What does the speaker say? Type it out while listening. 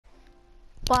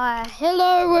Why,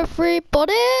 hello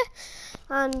everybody,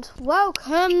 and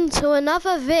welcome to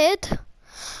another vid,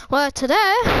 where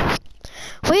today,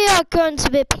 we are going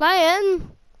to be playing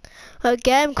a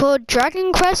game called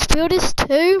Dragon Quest Builders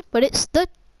 2, but it's the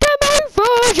demo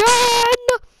version!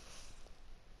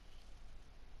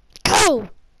 Cool!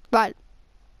 Right,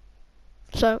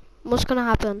 so, what's gonna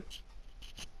happen?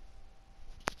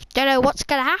 Don't know what's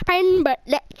gonna happen, but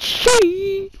let's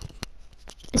see!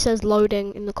 It says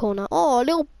loading in the corner. Oh, a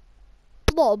little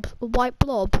blob, a white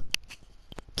blob.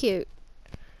 Cute.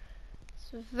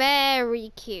 It's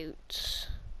very cute.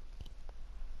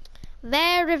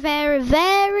 Very, very,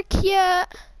 very cute.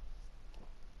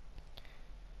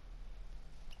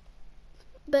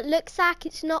 But looks like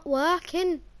it's not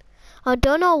working. I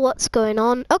don't know what's going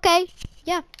on. Okay,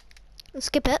 yeah. Let's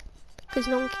skip it. Because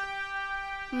no one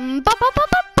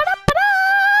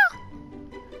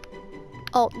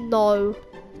Oh, no.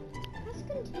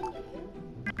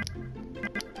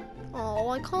 Oh,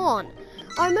 I can't.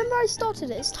 I remember I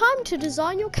started it. It's time to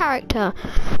design your character.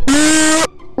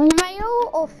 Male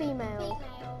or female?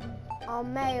 Oh,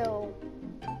 male.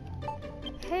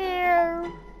 Hair.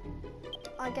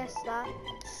 I guess that.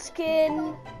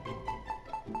 Skin.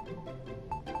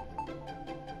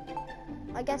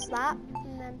 I guess that.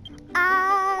 And then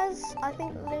eyes. I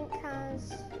think Link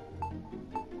has.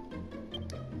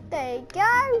 There you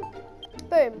go.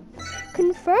 Boom.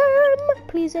 Confirm.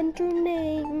 Please enter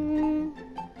name.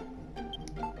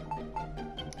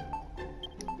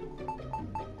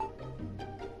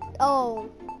 Oh.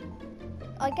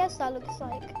 I guess that looks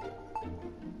like.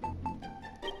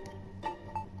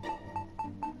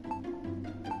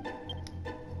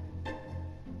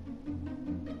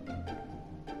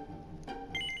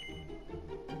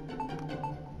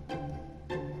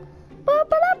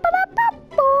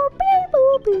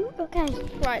 Okay,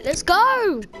 right, let's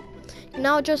go!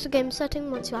 Now adjust the game setting.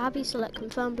 Once you're happy, select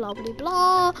confirm, blah blah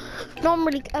blah. No, I'm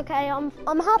really okay, I'm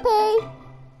happy.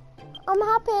 I'm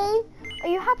happy. Are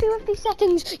you happy with these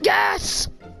settings? Yes!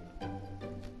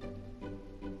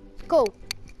 Cool.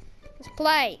 Let's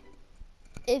play.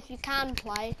 If you can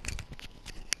play.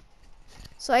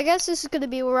 So I guess this is gonna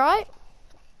be alright.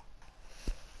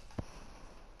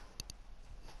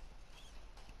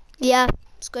 Yeah,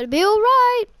 it's gonna be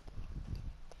alright.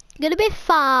 Gonna be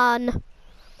fun.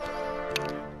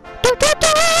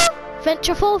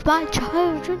 Venture forth by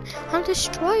children and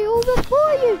destroy all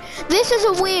before you. This is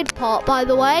a weird part, by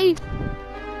the way.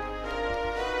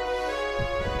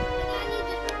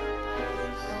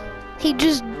 He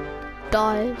just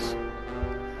dies.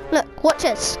 Look, watch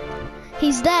this.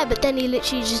 He's there, but then he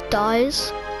literally just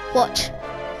dies. Watch.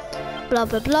 Blah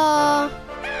blah blah.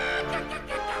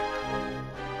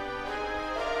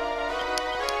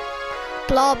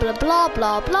 Blah blah blah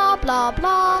blah blah blah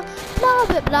blah blah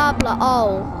blah blah blah.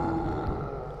 Oh.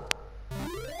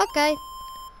 Okay.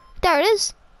 There it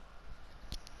is.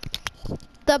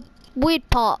 The weird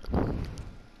part.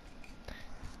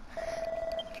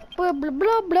 Blah blah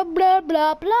blah blah blah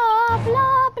blah blah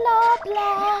blah blah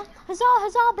blah. Huzzah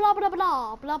huzzah blah blah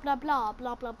blah blah blah blah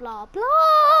blah blah blah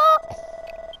blah.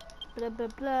 Blah blah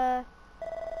blah.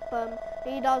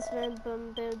 He does blah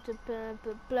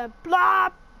blah blah blah.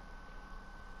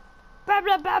 Blah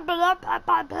blah blah blah blah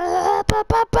blah blah blah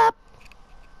blah blah.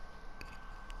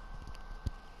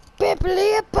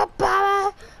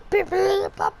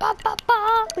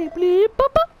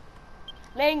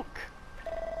 Link,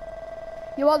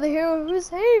 you are the hero who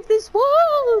saved this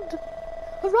world.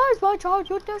 Arise, my child,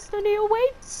 your destiny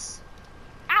awaits.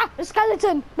 Ah, a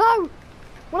skeleton! No!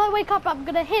 When I wake up, I'm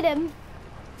gonna hit him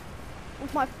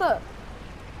with my foot.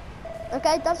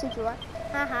 Okay, that seems alright.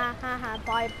 Ha ha ha ha.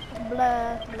 Bye.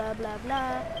 Blah blah blah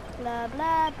blah blah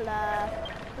blah blah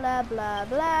blah blah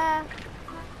blah.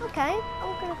 Okay,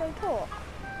 I'm gonna go talk.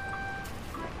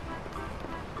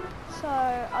 So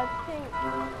I think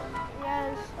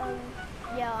yes,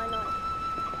 yeah, I know.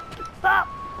 Bop,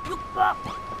 bop.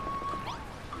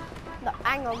 No,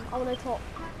 hang on, I wanna talk.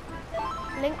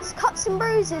 Link's cuts and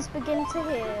bruises begin to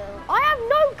heal. I have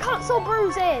no cuts or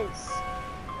bruises.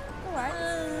 Alright.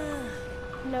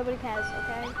 Nobody cares,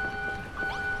 okay?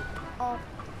 Oh,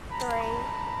 3.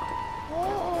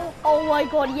 Oh my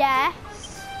god, yes.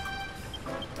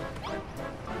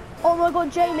 Oh my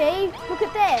god, Jamie, look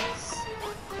at this.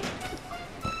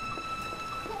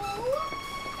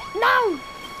 No!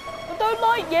 I don't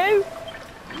like you.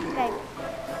 Okay.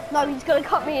 No, he's gonna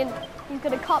cut me in. He's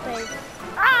gonna cut me.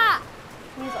 Ah!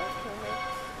 He's gonna kill me.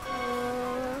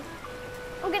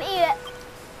 I'm gonna eat it.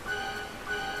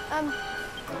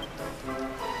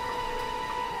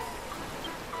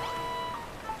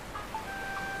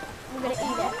 I'm gonna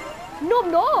eat it.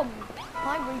 Nom nom!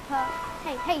 Hi, Reaper.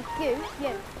 Hey, you.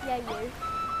 Yeah, you.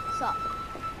 What's up?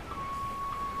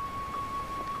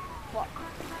 What?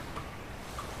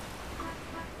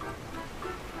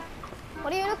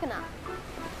 What are you looking at?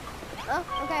 Huh?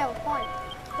 Okay, oh, fine.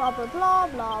 Blah, blah, blah,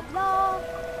 blah, blah.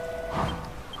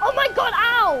 Oh my god,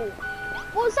 ow!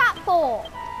 What was that for?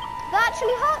 That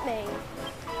actually hurt me.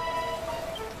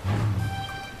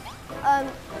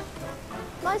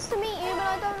 Nice to meet you, but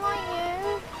I don't like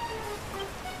you.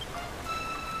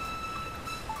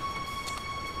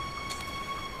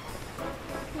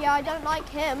 Yeah, I don't like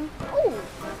him. Ooh.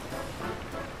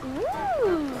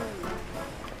 Ooh.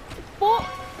 What?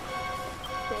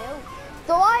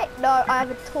 Do I? No, I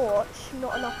have a torch.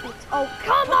 Not enough. Oh,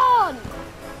 come on!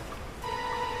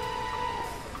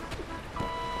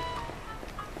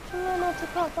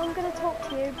 I'm gonna talk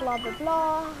to you. Blah blah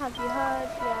blah. Have you heard?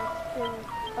 Yeah, it's been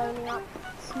phoning up.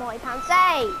 Smarty pants.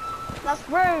 Hey, that's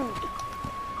rude.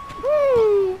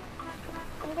 Whee!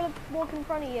 I'm gonna walk in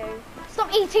front of you.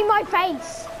 Stop eating my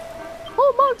face!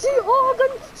 Oh, Monty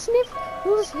Hogan, sniff,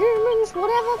 those humans,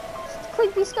 whatever,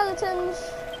 creepy skeletons.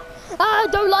 I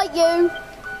don't like you.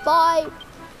 Bye.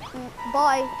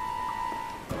 Bye.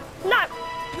 No.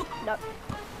 No.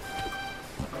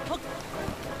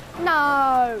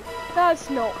 No, that's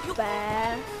not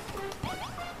fair.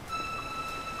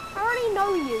 I already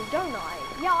know you, don't I?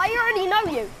 Yeah, I already know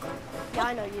you. Yeah,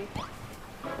 I know you.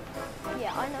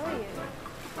 Yeah, I know you.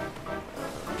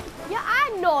 Yeah, I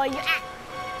know you.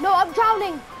 No, I'm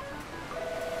drowning.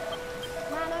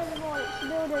 Man overboard, it's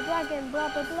build a dragon, blah,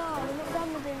 blah, blah. We're not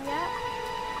done with him yet.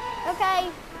 Okay.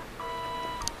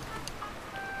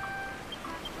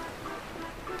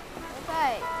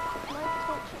 Okay.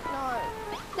 No.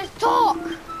 Let's talk.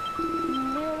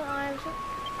 Neil and I have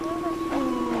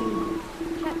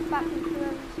check back into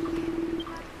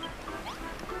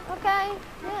okay,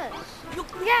 yes.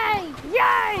 Yay!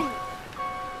 Yay!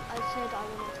 I said I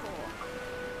want to talk.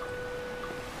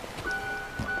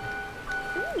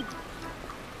 Ooh.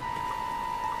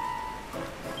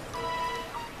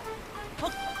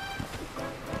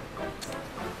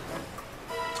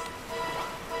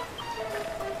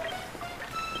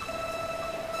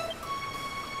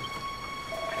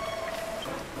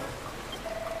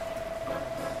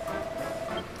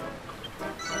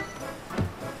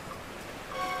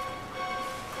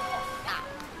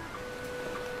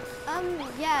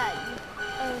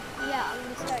 Yeah, I'm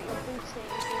gonna start your boosting.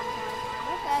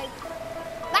 Okay.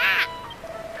 Ah!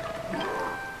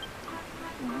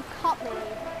 You cut me.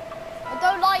 I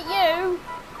don't like you.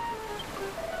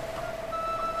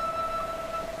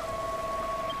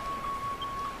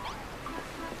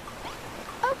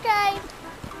 Okay.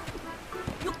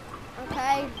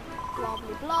 Okay. Blah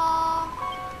blah blah.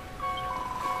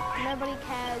 Nobody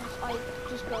cares. I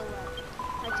just go away.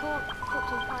 I talk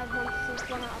to 5 monsters,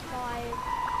 1 out of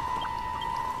 5.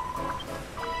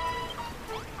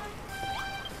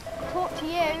 Talk to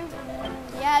you.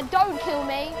 Yeah, don't kill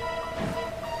me.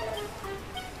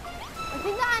 I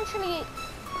think that actually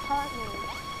hurt me.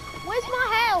 Where's my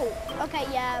health? Okay,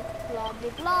 yeah, blah,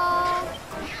 blah, blah.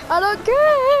 I don't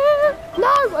care.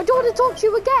 No, I don't want to talk to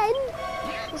you again.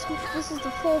 This is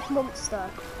the 4th monster.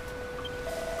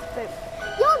 Boom.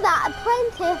 You're that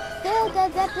apprentice. Blah, blah,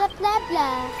 blah, blah,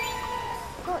 blah.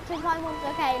 Talk to 5 monsters.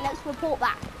 Okay, let's report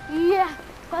back. Yeah.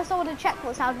 First I want to check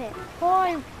what's out here.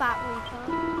 Boy, Fat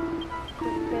Reaper.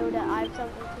 Builder, I have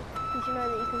something to... Did you know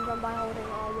that you can run by holding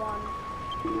R1?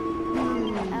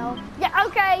 L. Yeah,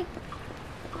 okay.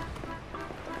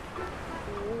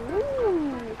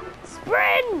 Ooh.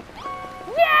 Sprint!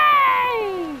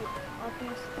 Yay! I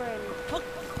can sprint.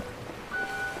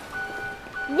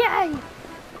 Yay!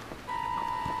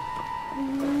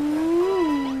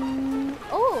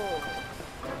 Oh.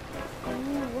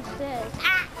 What's this?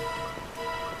 Ah!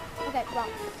 Okay, run.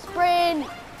 Sprint!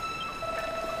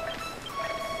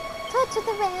 Touch of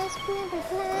the rest, blah blah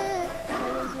blah.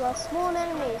 Enemies, you are small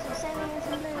enemies. You're sending in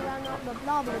some blue around up the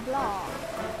blah blah blah.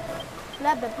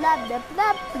 Blah blah blah blah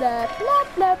blah blah blah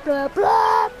blah blah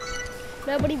blah.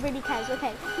 Nobody really cares.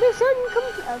 Okay. Mission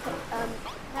complete. Okay,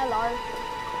 hello.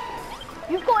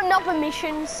 You've got another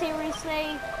mission,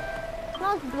 seriously?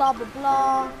 Not blah blah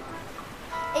blah.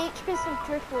 Each piece of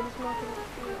driftwood is marked as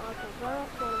an item. Blow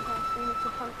up one and pass. You need to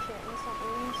punch it into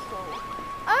something useful.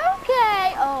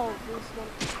 Okay. Oh, this one.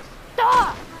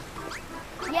 Stop!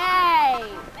 Yay!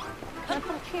 Can I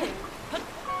punch you?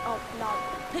 Oh no!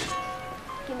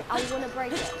 Give me. I want to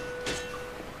break it.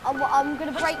 I'm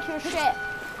gonna break your shit.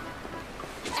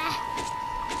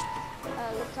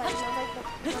 Looks like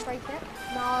can I break it?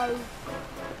 No.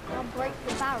 I'll break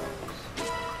the barrels.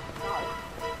 No.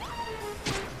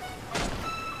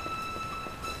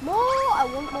 More I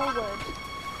want more wood.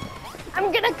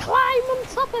 I'm gonna climb on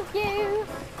top of you.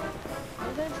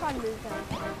 I'm gonna try and move them.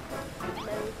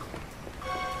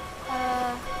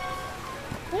 No.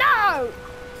 No!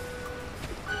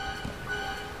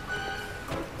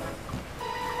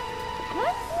 Can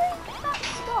I break that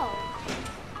skull?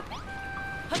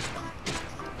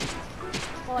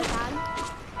 Oh, I can.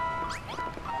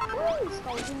 Ooh,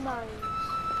 skulls and bones.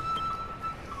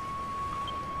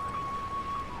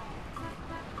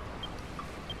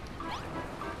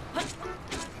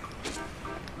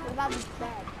 What about this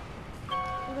bed?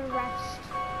 I'm gonna rest.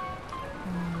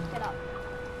 Get up.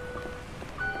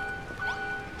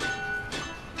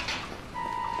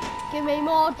 Give me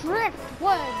more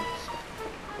driftwood.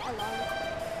 Hello.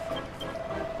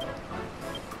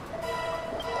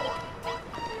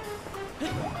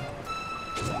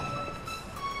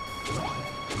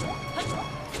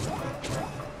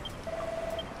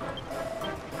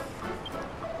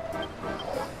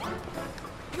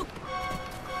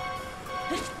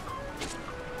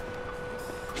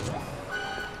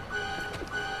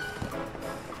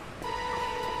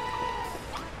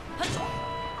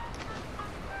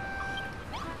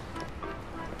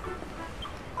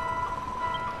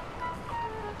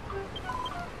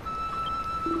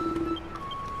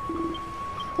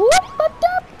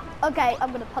 Okay,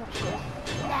 I'm gonna punch you.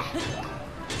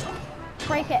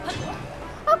 Break it.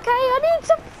 Okay, I need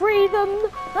to free them.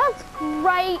 That's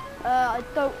great. I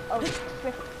don't. Oh,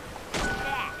 drift.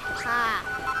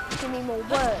 Ah, give me more wood.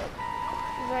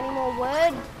 Is there any more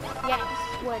wood? Yes,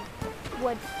 wood.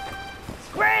 Wood.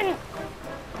 Sprint!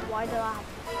 Why do I have?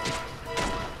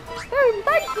 Oh,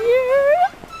 thank you!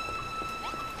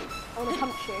 I wanna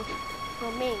punch you.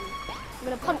 You're mean. I'm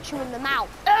gonna punch you in the mouth.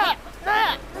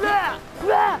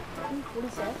 What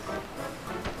is this?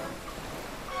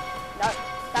 No,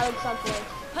 that looks ugly.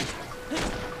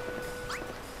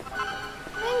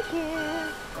 Thank you.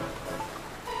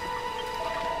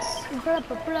 Blah,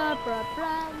 blah, blah, blah,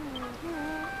 blah.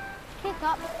 Kick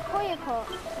up for your coat.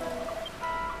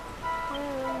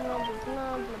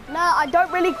 No, I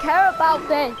don't really care about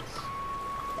this.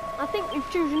 I think we've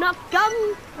chosen enough gum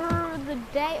for the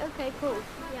day. Okay, cool.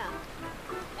 Yeah.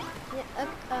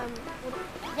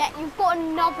 Yeah, you've got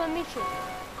another mission.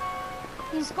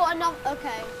 He's got another.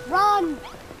 Okay, run!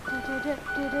 Give me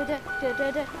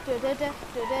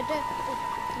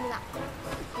that.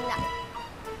 Give me that.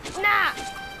 Nah!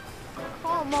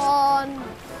 Come on!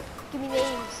 Give me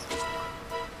these.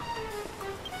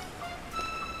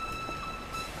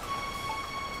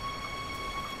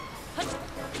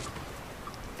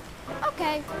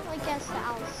 Okay, I guess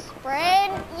I'll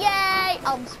sprint. Yay!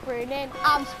 I'm sprinting.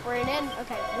 I'm sprinting.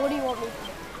 Okay, what do you want me to do?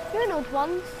 You're not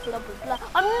one. Blah, blah, blah.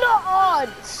 I'm not!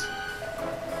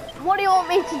 What do you want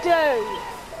me to do?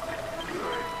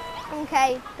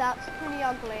 Okay, that's pretty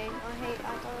ugly.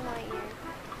 I don't like you.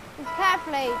 Just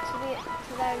carefully to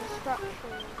their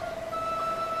instructions.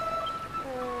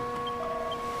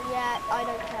 Yeah, I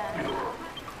don't care.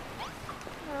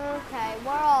 Okay,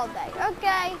 where are they?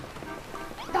 Okay.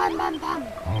 Bam, bam, bam.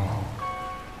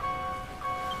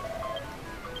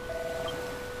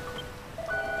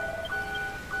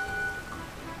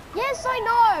 Yes, I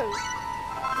know.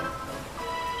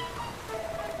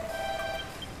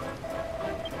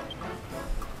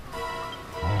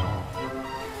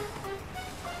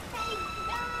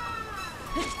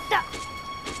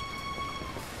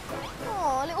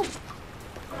 Oh, little.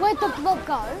 Where'd the blob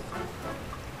go?